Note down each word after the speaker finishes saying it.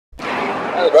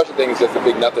The Russia thing is just a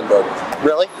big nothing burger.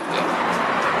 Really?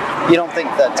 Yeah. You don't think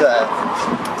that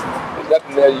there's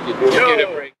nothing there you can do to get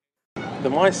a break?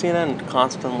 Then why is CNN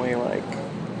constantly like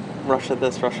Russia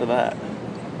this, Russia that?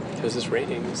 Because it's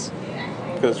ratings.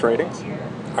 Because it's ratings?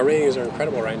 Our ratings are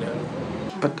incredible right now.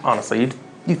 But honestly,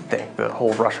 you think the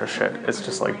whole Russia shit is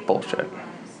just like bullshit?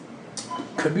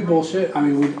 Could be bullshit. I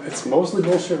mean, it's mostly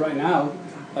bullshit right now.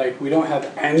 Like, we don't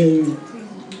have any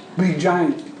big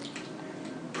giant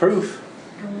proof.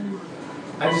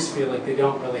 I just feel like they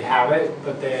don't really have it,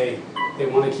 but they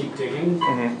want to keep digging.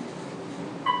 Mm-hmm.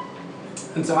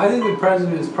 And so I think the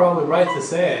president is probably right to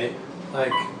say,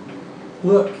 like,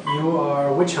 look, you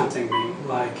are witch hunting me.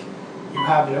 Like, you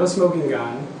have no smoking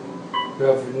gun. You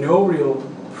have no real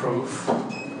proof.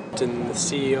 And the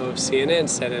CEO of CNN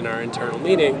said in our internal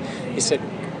meeting, he said,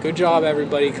 good job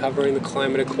everybody covering the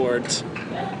climate accords,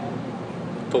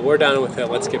 but we're done with it,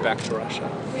 let's get back to Russia.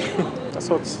 That's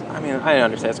what's, I mean, I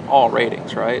understand it's all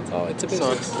ratings, right? Oh, it's a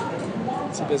business.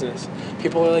 It's a business.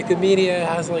 People are like, the media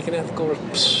has like an ethical,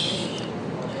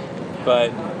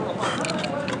 but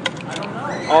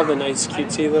all the nice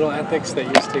cutesy little ethics that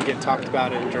used to get talked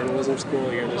about in journalism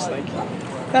school, you're just like,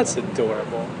 that's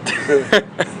adorable.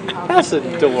 That's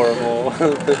adorable.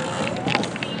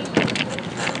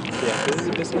 Yeah, this is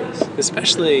a business.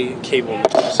 Especially cable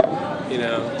news, you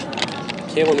know.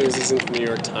 Cable news isn't the New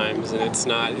York Times, and it's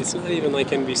not even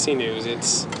like NBC News.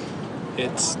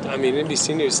 I mean,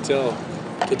 NBC News still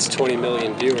gets 20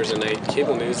 million viewers a night.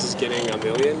 Cable news is getting 1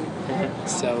 million. Mm-hmm.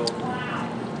 So,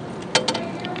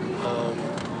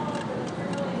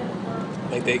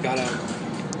 like they gotta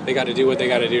do what they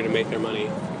gotta do to make their money,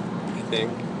 I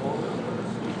think.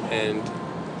 And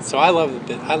so I love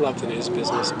the news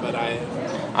business, but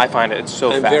I find it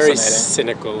so I'm fascinating. very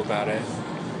cynical about it.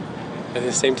 At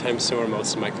the same time, so are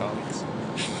most of my colleagues.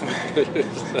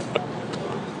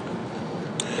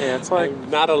 Yeah, it's like I'm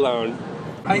not alone.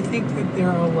 I think that there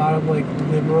are a lot of like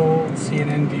liberal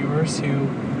CNN viewers who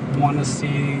want to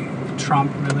see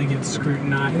Trump really get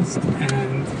scrutinized,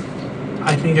 and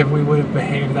I think if we would have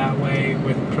behaved that way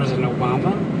with President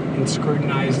Obama and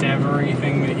scrutinized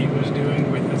everything that he was doing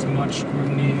with as much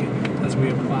scrutiny as we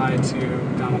applied to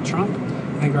Donald Trump,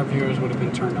 I think our viewers would have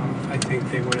been turned off. I think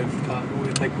they would have thought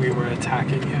like we were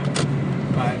attacking him.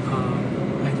 But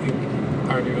I think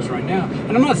our viewers right now,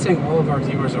 and I'm not saying all of our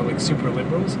viewers are like super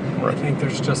liberals. Right. I think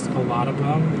there's just a lot of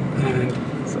them,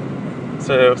 and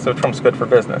so Trump's good for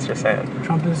business, you're saying?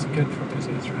 Trump is good for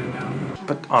business right now.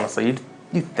 But honestly,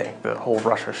 you think the whole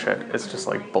Russia shit is just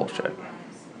like bullshit?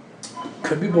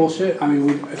 Could be bullshit. I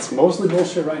mean, it's mostly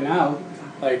bullshit right now.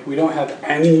 Like, we don't have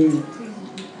any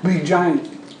big giant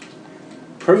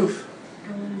proof.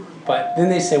 But then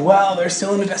they say, well, there's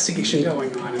still an investigation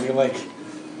going on. And you're like,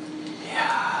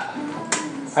 yeah.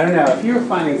 I don't know. If you were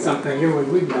finding something,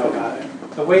 we'd know about it.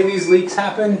 The way these leaks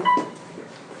happen,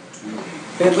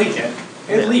 they'd leak it.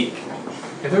 It'd leak.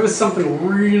 If there was something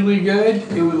really good,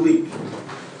 it would leak.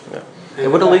 Yeah. It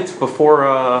would have leaked before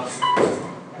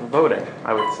voting,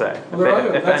 I would say.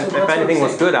 Well, If anything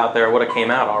was good out there, it would have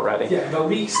came out already. Yeah, the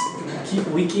leaks keep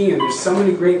leaking, and there's so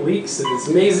many great leaks, and it's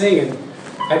amazing, and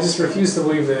I just refuse to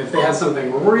believe that if they had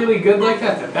something really good like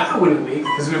that, that wouldn't leak,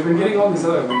 because we've been getting all these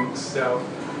other leaks. So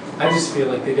I just feel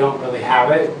like they don't really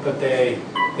have it, but they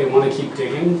want to keep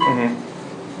digging. Mm-hmm.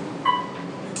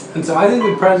 And so I think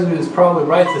the president is probably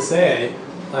right to say,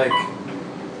 like,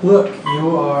 look,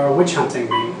 you are witch hunting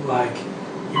me. Like,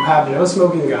 you have no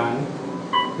smoking gun.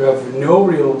 You have no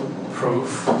real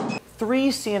proof. 3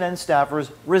 CNN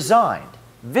staffers resigned,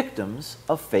 victims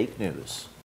of fake news.